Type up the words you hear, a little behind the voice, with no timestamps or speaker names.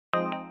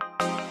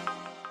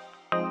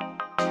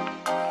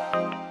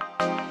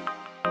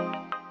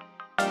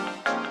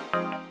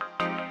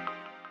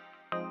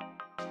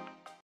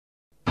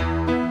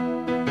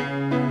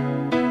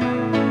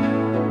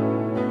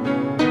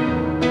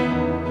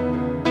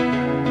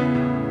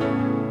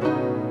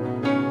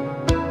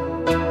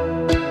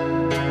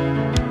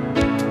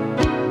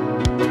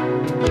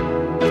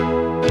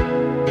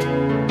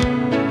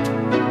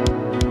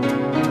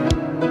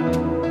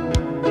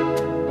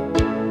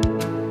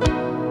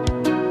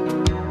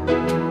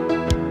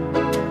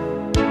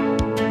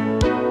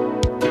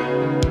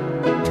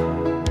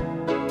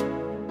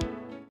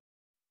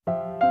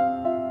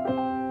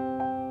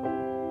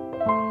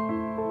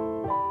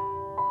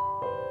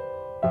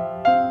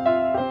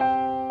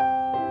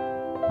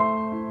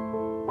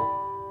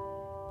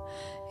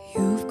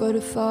got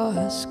a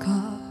fast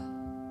car.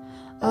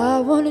 I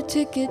want a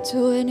ticket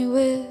to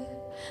anywhere.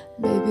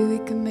 Maybe we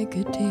can make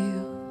a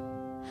deal.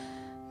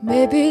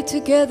 Maybe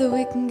together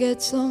we can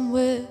get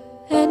somewhere.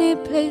 Any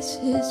place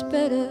is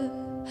better.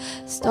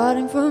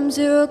 Starting from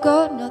zero,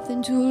 got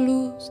nothing to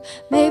lose.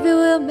 Maybe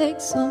we'll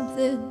make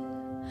something.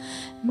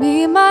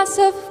 Me and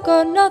myself have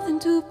got nothing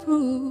to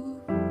prove.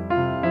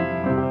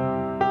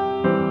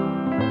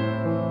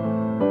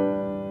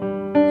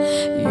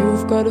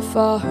 You've got a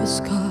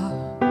fast car.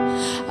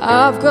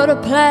 I've got a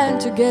plan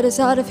to get us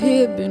out of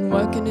here. Been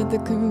working at the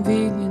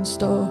convenience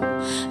store.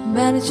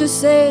 Managed to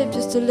save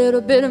just a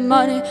little bit of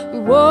money. We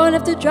won't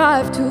have to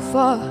drive too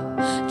far.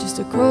 Just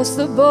across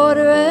the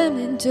border and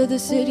into the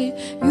city.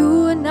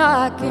 You and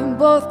I can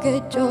both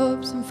get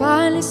jobs and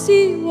finally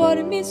see what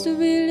it means to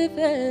be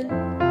living.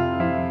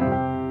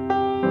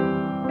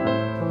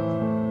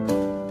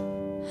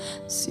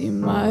 See,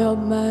 my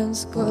old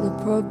man's got a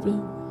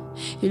problem.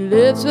 He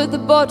lives with the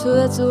bottle,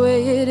 that's the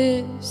way it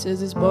is.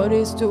 Says his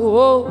body's too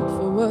old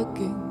for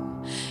working.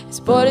 His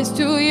body's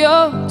too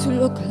young to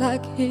look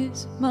like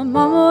his. My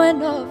mama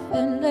went off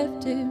and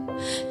left him.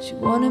 She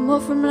wanted more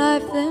from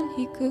life than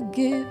he could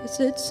give. I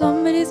said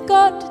somebody's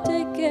got to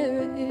take care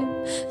of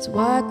him. So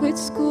I quit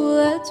school,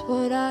 that's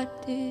what I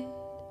did.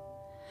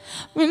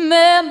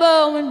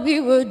 Remember when we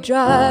were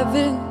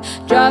driving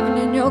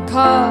in your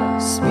car.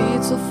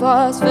 Speed so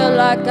fast, felt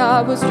like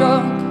I was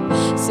drunk.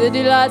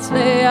 City lights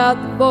lay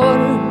out the border,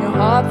 and your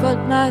heart felt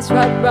nice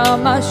right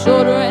round my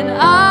shoulder. And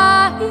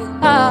I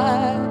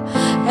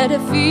had a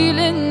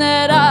feeling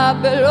that I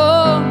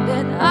belonged.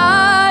 And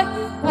I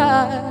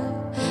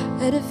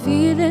had a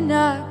feeling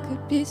I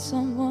could be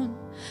someone,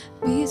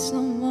 be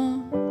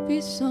someone,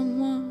 be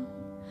someone.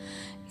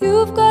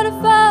 You've got a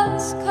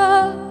fast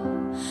car.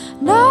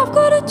 Now I've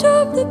got a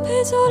job that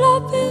pays all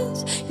our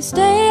bills. You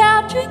stay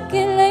out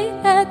drinking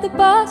late at the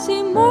bar.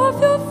 See more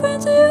of your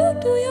friends than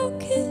you do your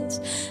kids.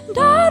 And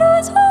I'd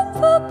always hope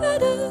for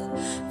better.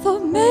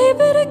 Thought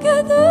maybe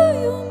together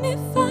you and me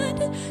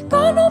find it.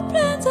 Got no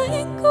plans, I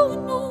ain't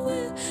going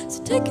nowhere.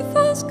 So take your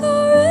fast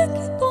car and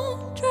keep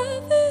on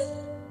driving.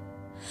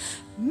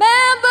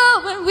 Remember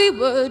when we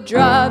were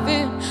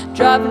driving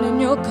in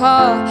your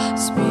car.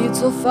 Speed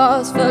so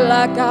fast, felt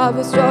like I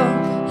was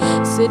drunk.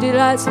 City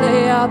lights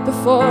lay out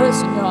before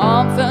us, and your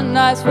arm felt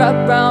nice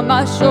wrapped around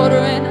my shoulder.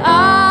 And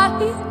I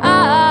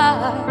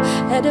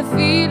had a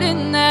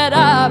feeling that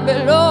I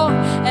belonged.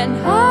 And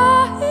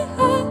I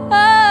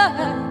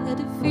had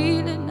a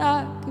feeling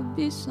I could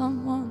be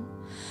someone,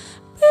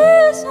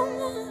 be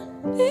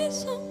someone, be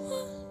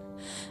someone,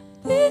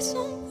 be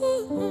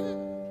someone.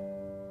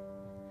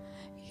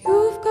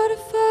 You've got a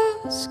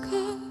fast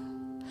car.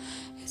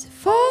 Is it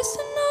fast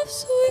enough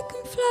so we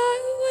can fly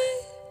away?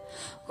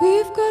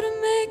 We've got to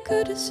make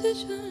a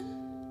decision.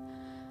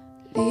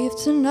 Leave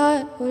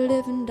tonight or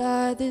live and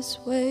die this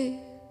way.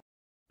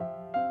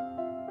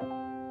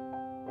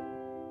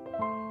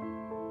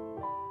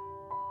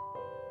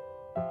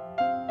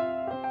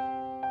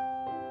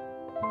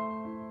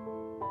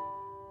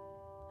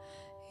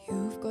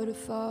 You've got a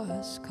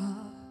fast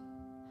car.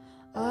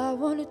 I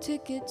want a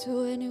ticket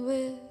to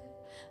anywhere.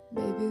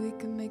 Maybe we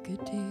can make a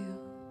deal.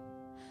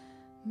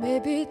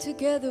 Maybe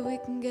together we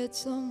can get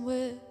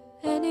somewhere.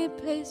 Any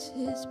place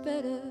is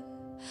better.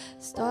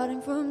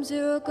 Starting from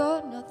zero,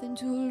 got nothing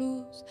to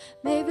lose.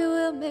 Maybe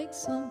we'll make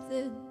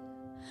something.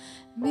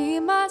 Me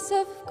and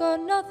myself have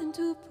got nothing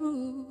to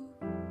prove.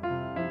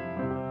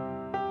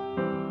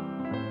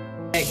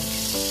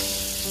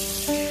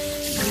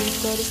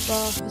 You've got a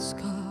fast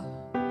car.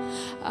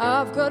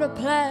 I've got a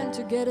plan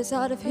to get us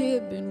out of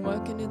here. Been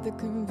working at the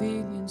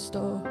convenience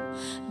store.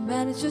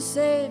 Managed to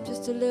save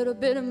just a little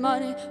bit of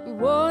money. We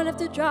won't have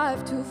to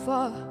drive too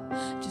far.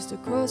 Just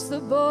across the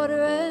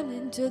border and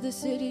into the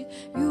city.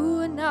 You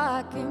and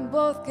I can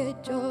both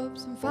get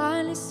jobs and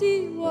finally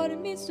see what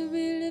it means to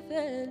be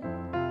living.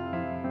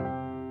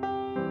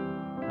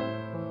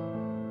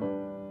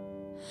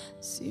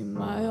 See,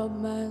 my old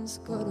man's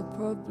got a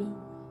problem.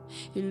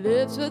 He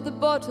lives with the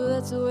bottle,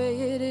 that's the way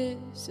it is.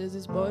 Says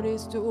his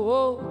body's too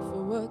old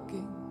for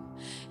working.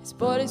 His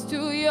body's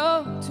too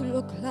young to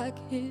look like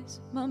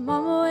his. My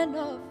mama went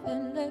off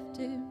and left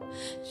him.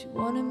 She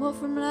wanted more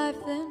from life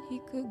than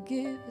he could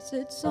give. I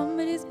said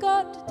somebody's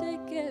got to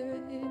take care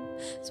of him.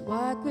 So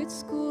I quit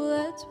school,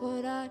 that's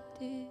what I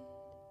did.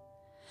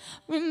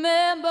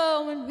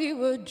 Remember when we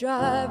were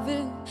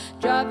driving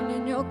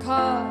in your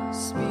car.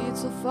 Speed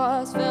so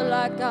fast, felt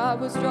like I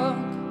was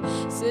drunk.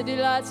 City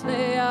lights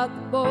lay out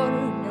the border,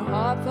 and your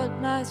heart felt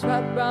nice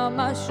wrapped around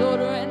my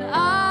shoulder. And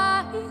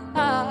I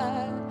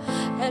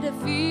had a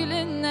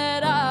feeling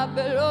that I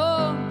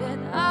belonged.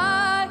 And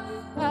I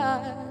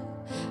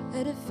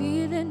had a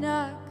feeling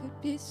I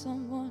could be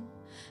someone,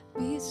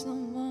 be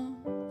someone,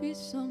 be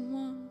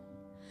someone.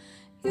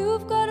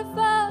 You've got a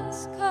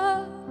fast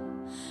car.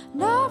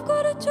 Now I've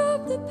got a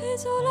job that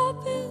pays all our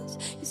bills.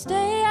 You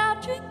stay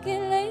out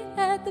drinking late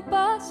at the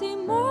bar. See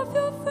more of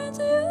your friends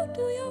than you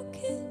do your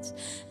kids.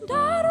 And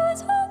I'd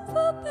always hope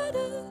for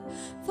better.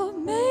 Thought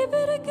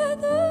maybe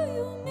together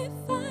you and me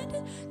find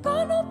it.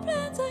 Got no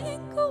plans, I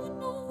ain't going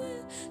nowhere.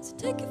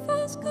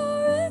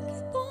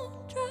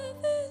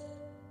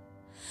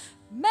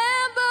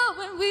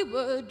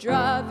 were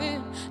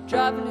driving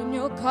in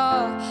your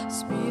car.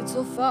 Speed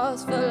so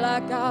fast, felt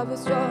like I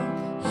was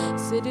drunk.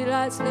 City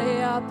lights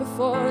lay out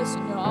before us,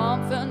 and your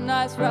arm felt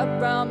nice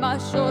wrapped around my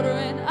shoulder.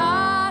 And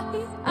I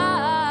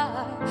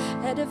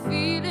had a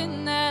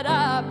feeling that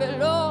I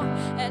belong.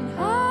 And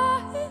I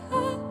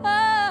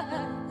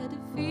had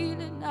a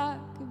feeling I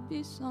could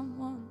be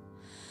someone.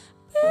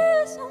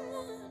 Be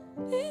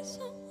someone, be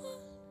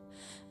someone,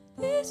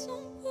 be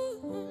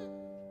someone.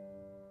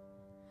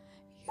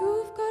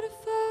 You've got a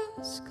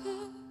fast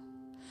car.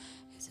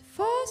 Is it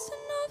fast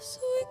enough so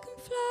we can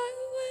fly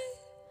away?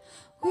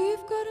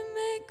 We've got to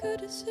make a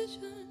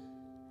decision.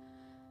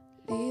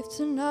 Leave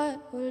tonight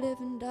or live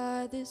and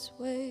die this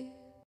way.